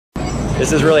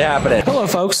This is really happening. Hello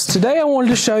folks, today I wanted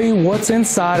to show you what's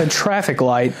inside a traffic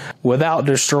light without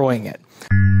destroying it.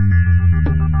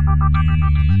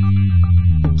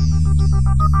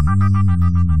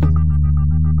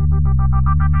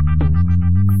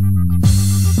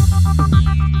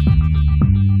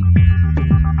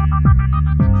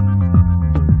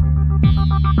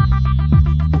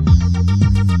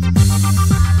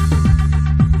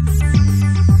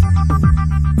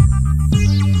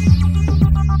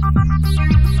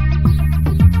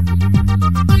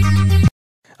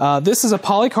 This is a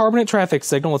polycarbonate traffic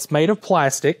signal. It's made of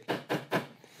plastic.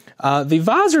 The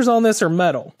visors on this are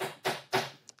metal,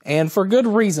 and for good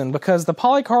reason, because the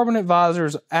polycarbonate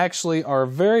visors actually are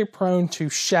very prone to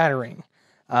shattering.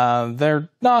 They're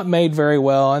not made very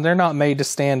well, and they're not made to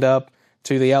stand up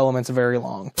to the elements very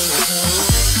long.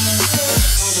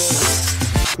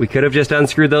 We could have just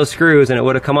unscrewed those screws and it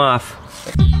would have come off.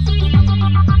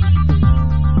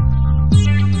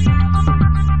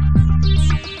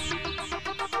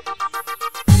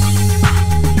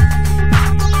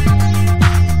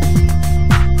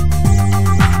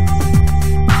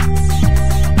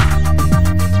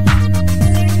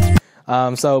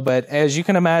 But as you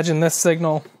can imagine, this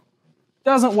signal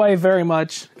doesn't weigh very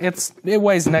much. It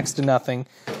weighs next to nothing.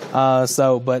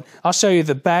 But I'll show you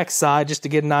the back side just to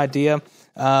get an idea.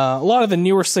 A lot of the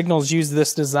newer signals use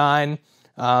this design.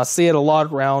 See it a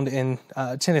lot around in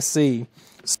Tennessee.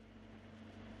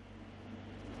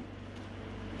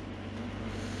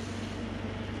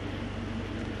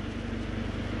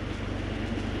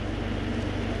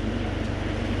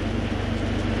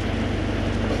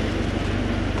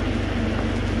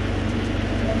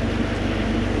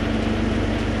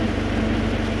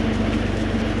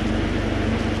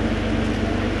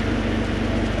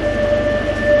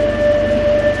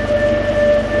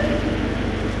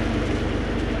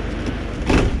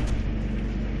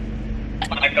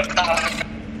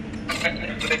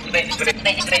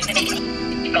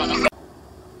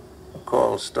 The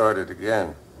call started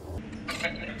again.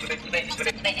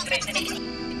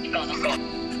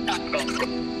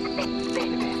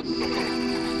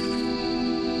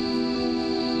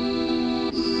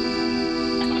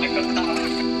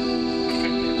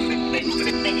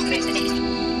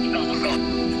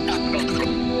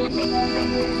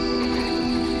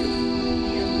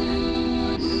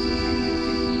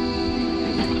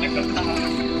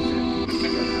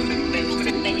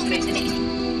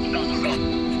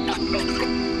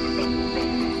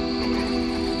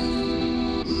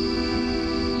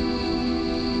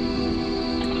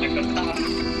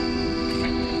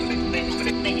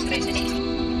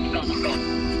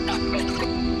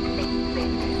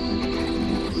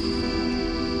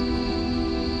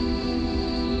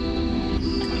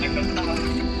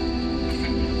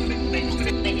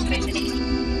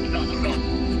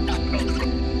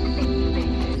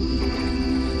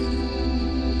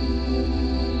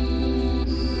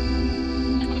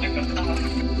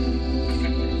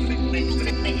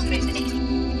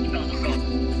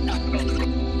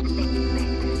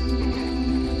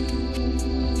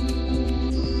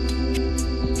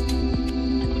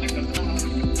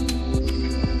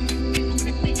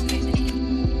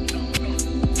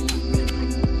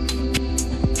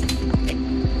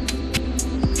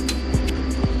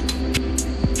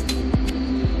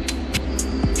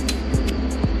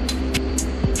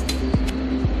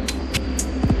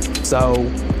 So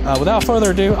without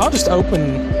further ado, I'll just open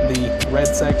the red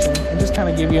section and just kind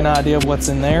of give you an idea of what's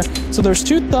in there. So there's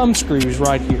two thumb screws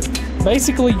right here.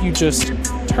 Basically, you just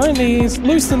turn these,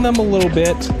 loosen them a little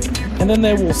bit, and then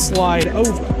they will slide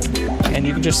over. And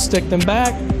you can just stick them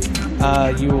back.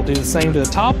 You will do the same to the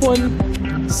top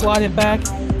one, slide it back.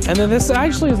 And then this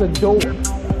actually is a door.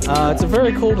 It's a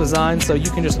very cool design, so you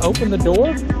can just open the door.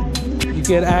 You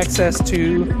get access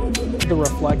to the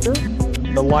reflector,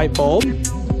 the light bulb,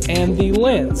 and the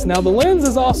lens. Now the lens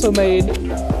is also made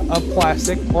of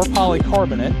plastic or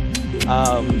polycarbonate.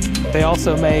 They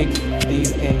also make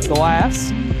these in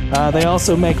glass. They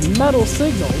also make metal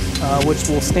signals, which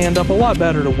will stand up a lot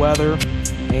better to weather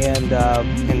and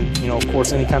of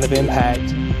course any kind of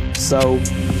impact. So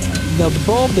now the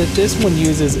bulb that this one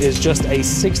uses is just a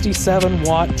 67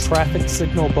 watt traffic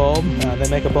signal bulb. They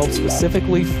make a bulb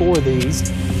specifically for these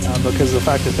because of the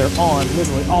fact that they're on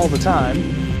literally all the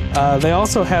time. They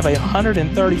also have a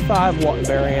 135 watt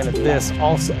variant of this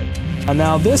also.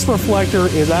 Now this reflector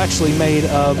is actually made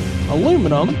of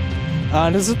aluminum,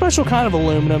 And it's a special kind of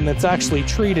aluminum that's actually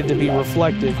treated to be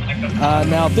reflective.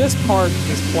 Now this part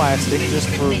is plastic, just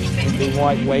for the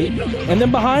lightweight. And then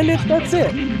behind it, that's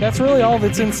it. That's really all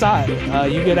that's inside.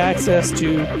 You get access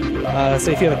to,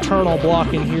 say if you have a terminal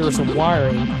block in here or some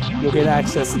wiring, you'll get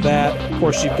access to that. Of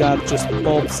course, you've got just a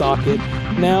bulb socket.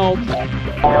 Now, this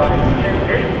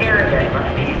area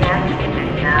must be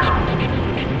evacuated now.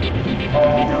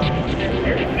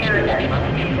 This area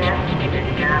must be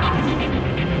evacuated now.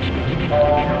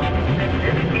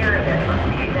 This area must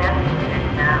be evacuated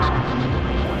now.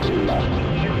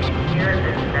 You can hear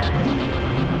this message.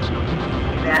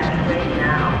 Evacuate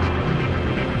now.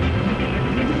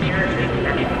 You can hear this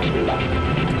message.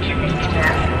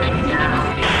 Evacuate now.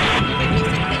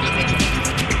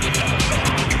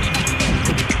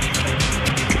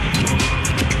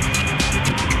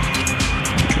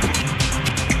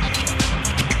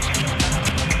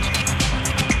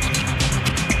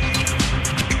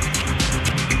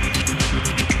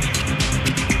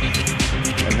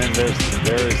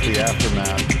 There is the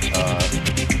aftermath.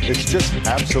 It's just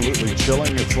absolutely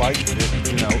chilling. It's like,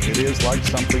 it is like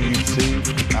something you'd see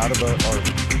out of a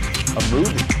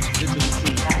movie.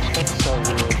 That's so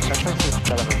weird. That's like the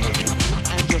start of a movie.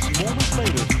 And just moments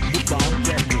later, the bomb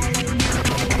detonated.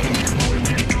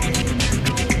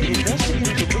 The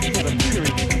investigators are looking at a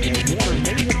theory that Warner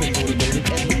may have been motivated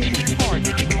at least in part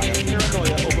by a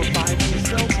paranoia over 5G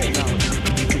cell technology.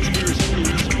 Conspiracy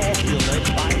theories falsely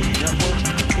alleged 5G networks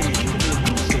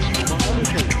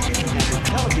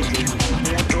intelligence agencies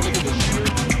warned earlier this year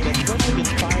that threats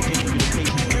against 5G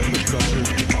communications infrastructure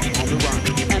are on the rise.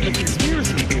 And the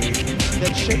conspiracy theory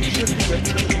that shape-shifting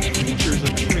reptilian creatures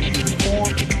appear in human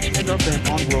form and are bent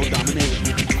on world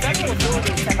domination. Federal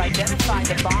authorities have identified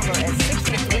the bomber as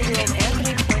 63-year-old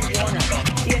Anthony Quinn Warner.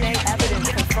 DNA evidence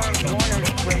confirms Warner's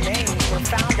remains were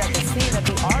found at the scene of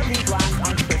the RV blast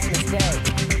on Christmas Day.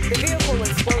 The vehicle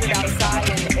exploded outside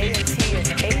an AT&T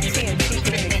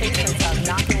communications hub,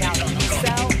 knocking out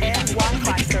cell and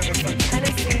Wi-Fi service from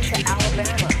Tennessee to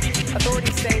Alabama.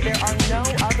 Authorities say there are no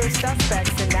other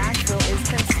suspects and Nashville is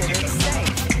considered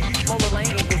safe. Mola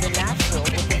Lange is in Nashville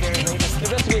with the very latest.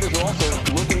 Investigators are also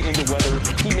looking into whether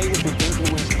he may have been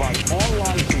influenced by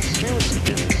online conspiracy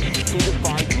theories into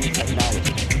 5G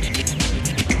technology.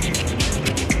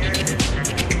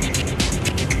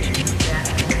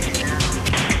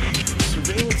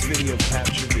 Surveillance video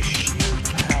captured the sheer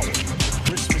power of the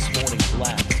Christmas morning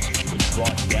blast, which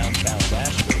brought downtown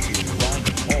Nashville to a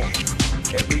grinding halt.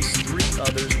 At least 3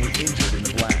 others were injured in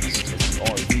the blast as the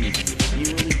RV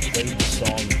eerily played the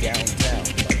song Downtown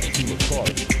by Tula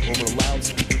Clark over a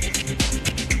loudspeaker.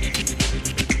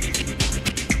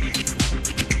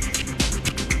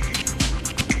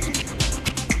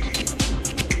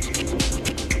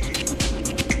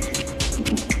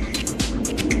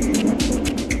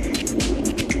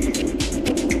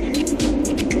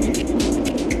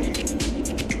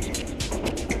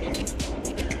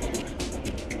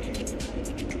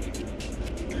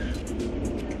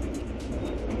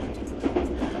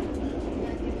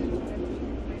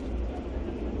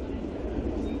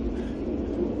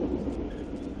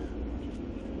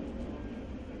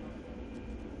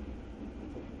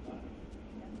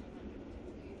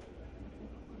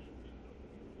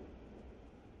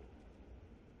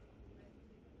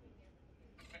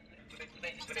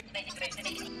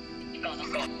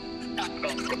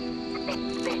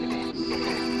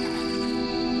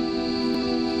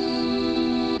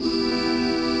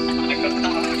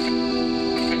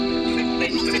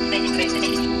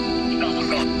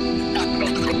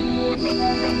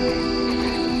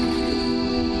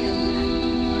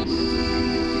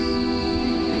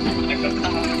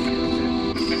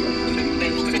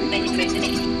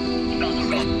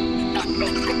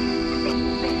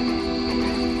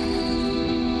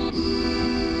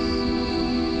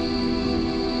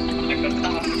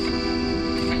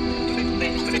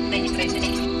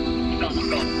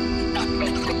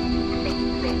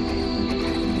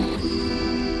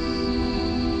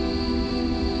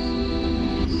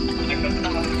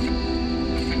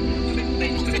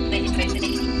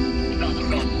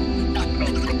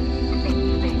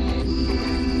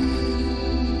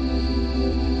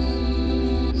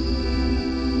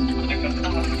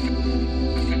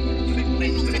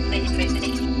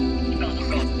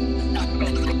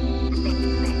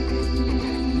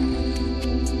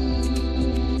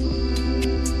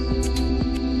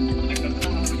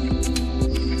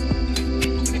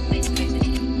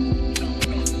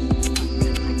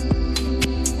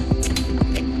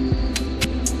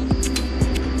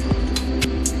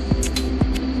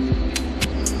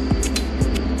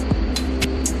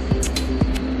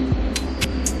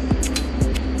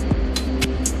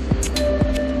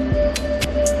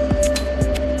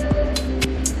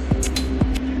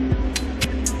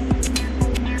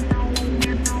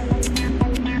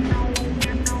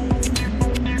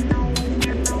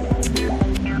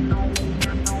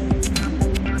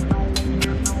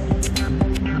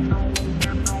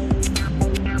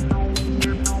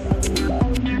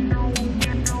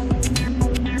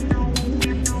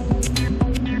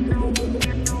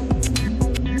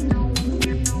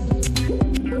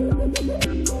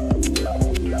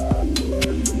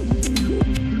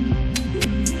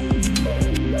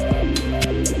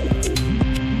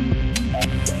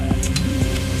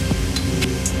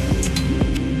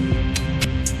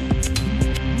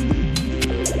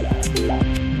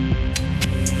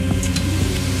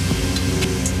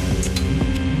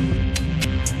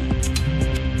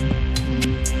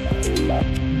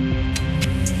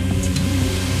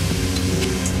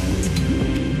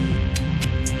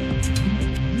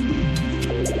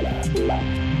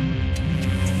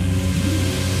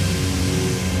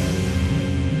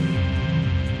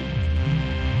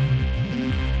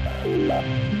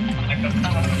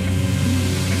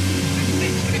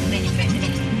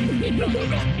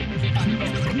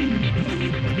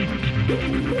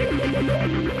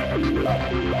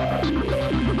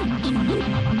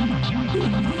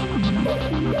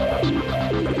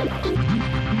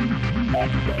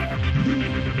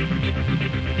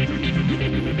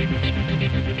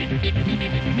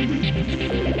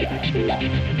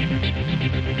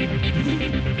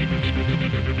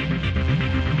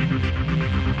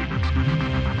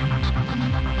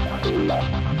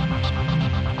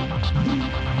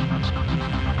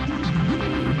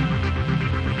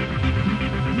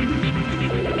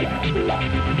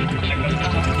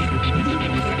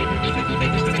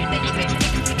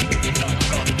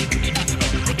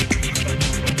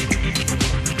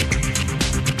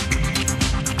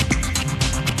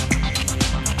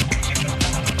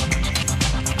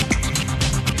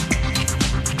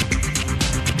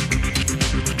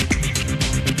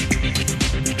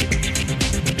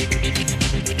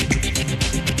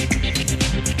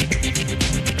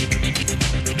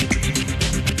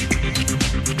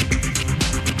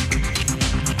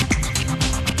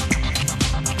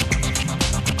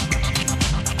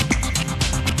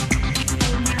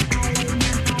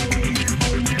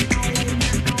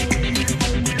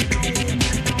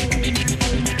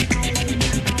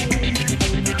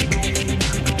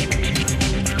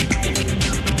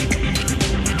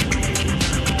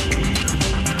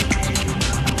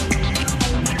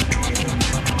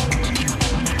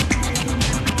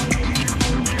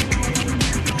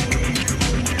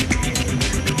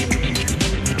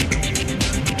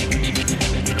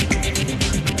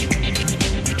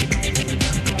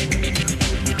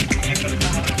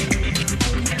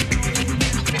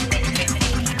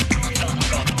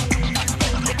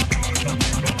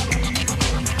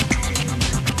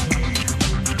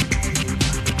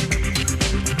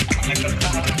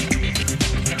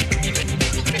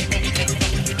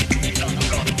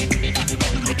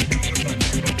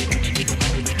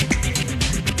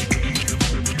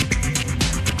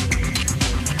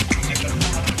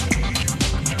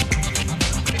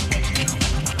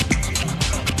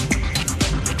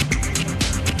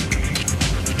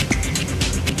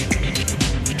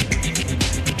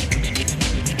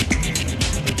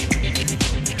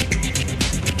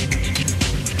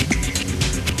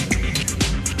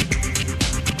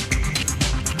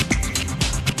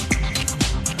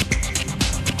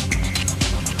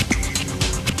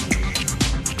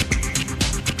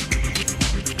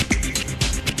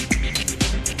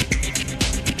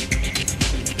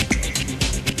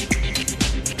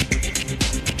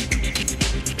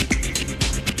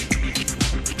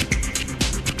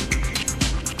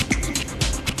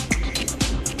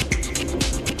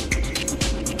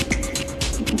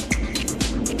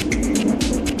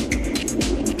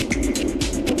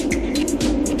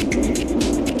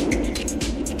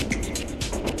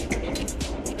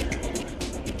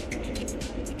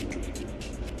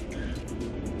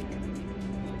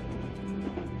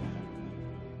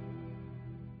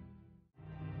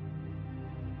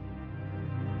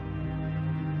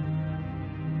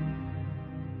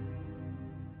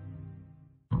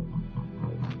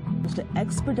 to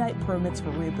expedite permits for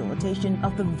rehabilitation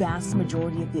of the vast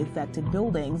majority of the affected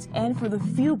buildings and for the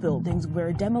few buildings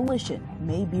where demolition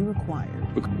may be required.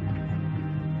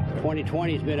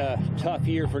 2020 has been a tough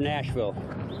year for Nashville.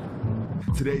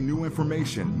 Today, new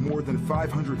information. More than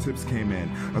 500 tips came in.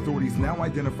 Authorities now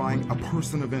identifying a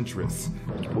person of interest.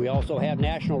 We also have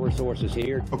national resources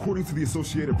here. According to the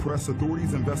Associated Press,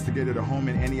 authorities investigated a home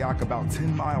in Antioch about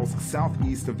 10 miles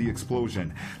southeast of the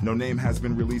explosion. No name has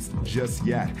been released just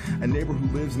yet. A neighbor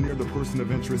who lives near the person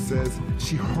of interest says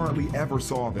she hardly ever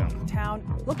saw them. Town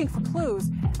looking for clues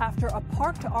after a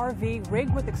parked RV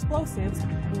rigged with explosives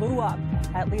blew up.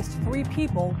 At least 3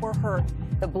 people were hurt.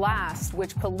 The blast,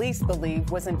 which police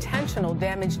believe was intentional,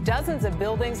 damaged dozens of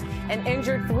buildings and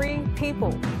injured 3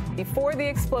 people. Before the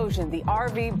explosion, the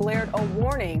RV blared a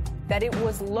warning that it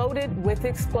was loaded with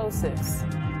explosives.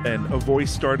 And a voice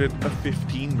started a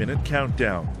 15-minute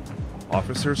countdown.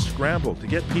 Officers scrambled to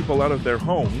get people out of their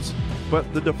homes,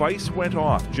 but the device went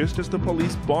off just as the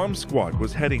police bomb squad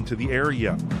was heading to the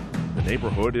area. The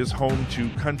neighborhood is home to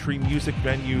country music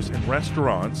venues and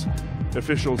restaurants.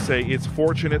 Officials say it's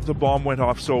fortunate the bomb went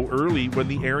off so early when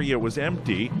the area was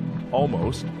empty,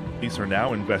 almost. Police are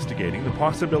now investigating the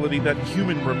possibility that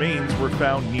human remains were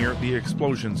found near the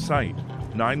explosion site.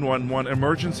 911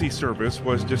 emergency service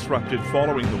was disrupted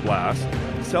following the blast.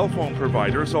 Cell phone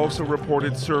providers also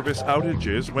reported service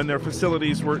outages when their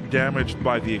facilities were damaged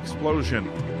by the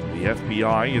explosion. The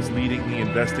FBI is leading the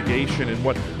investigation in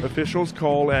what officials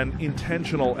call an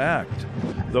intentional act,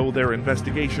 though their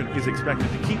investigation is expected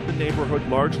to keep the neighborhood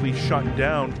largely shut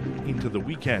down into the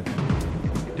weekend.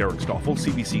 Derek Stoffel,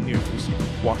 CBC News,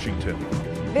 Washington.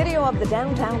 Video of the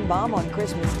downtown bomb on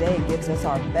Christmas Day gives us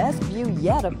our best view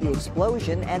yet of the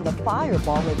explosion and the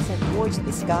fireball it sent towards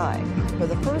the sky. For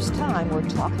the first time, we're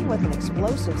talking with an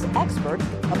explosives expert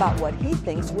about what he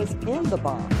thinks was in the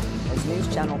bomb. As News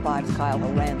Channel 5's Kyle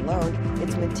Horan learned,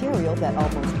 it's material that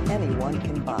almost anyone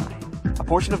can buy. A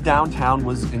portion of downtown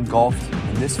was engulfed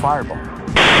in this fireball.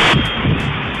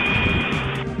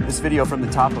 This video from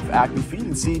the top of Acme Feed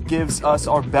and Seed gives us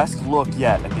our best look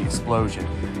yet at the explosion.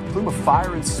 A plume of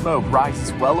fire and smoke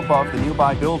rises well above the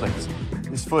nearby buildings.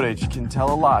 This footage can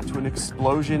tell a lot to an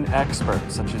explosion expert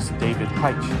such as David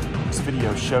Heitch. This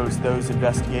video shows those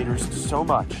investigators so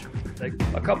much.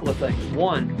 A couple of things.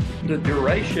 One, the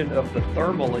duration of the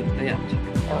thermal event,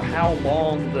 or how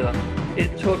long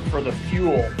it took for the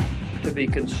fuel to be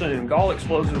consumed. All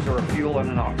explosives are a fuel and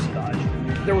an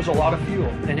oxidizer. There was a lot of fuel,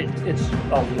 and it's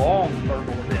a long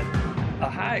thermal event. A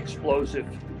high explosive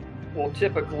will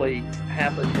typically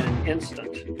happen in an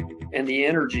instant, and the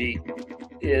energy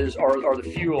or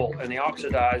the fuel and the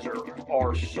oxidizer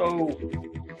are so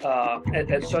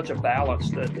at such a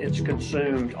balance that it's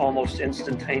consumed almost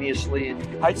instantaneously.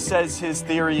 Heitch says his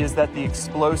theory is that the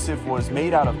explosive was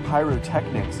made out of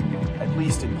pyrotechnics, at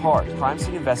least in part. Crime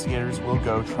scene investigators will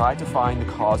go try to find the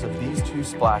cause of these two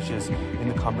splashes in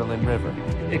the Cumberland River.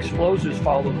 Explosives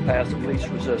follow the path of least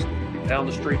resistance. Down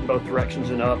the street in both directions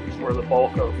and up is where the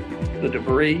bulk of the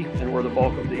debris and where the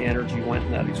bulk of the energy went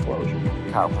in that explosion.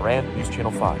 Kyle Horan, News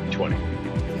Channel 5. 20.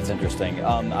 It's interesting.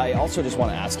 I also just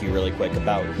want to ask you really quick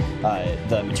about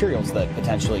the materials that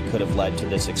potentially could have led to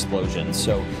this explosion.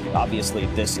 So obviously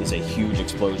this is a huge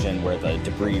explosion where the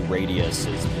debris radius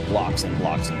is blocks and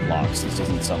blocks and blocks. This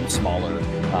isn't some smaller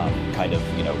kind of,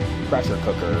 pressure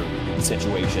cooker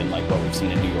situation like what we've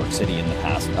seen in New York City in the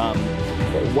past.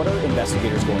 What are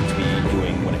investigators going to be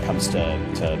doing when it comes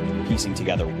to piecing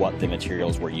together what the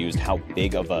materials were used? How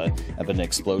big of an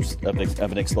explosive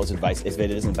device, if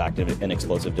it is in fact an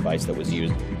explosive device that was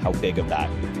used, how big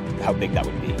that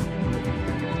would be?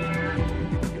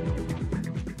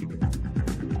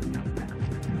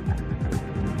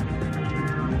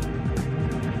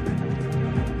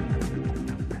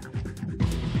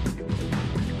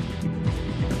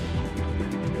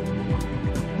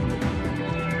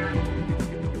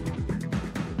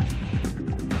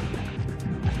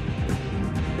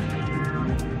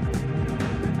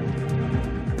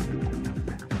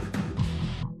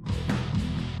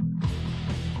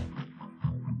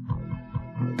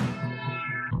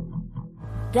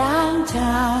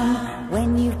 Downtown,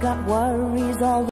 when you've got worries all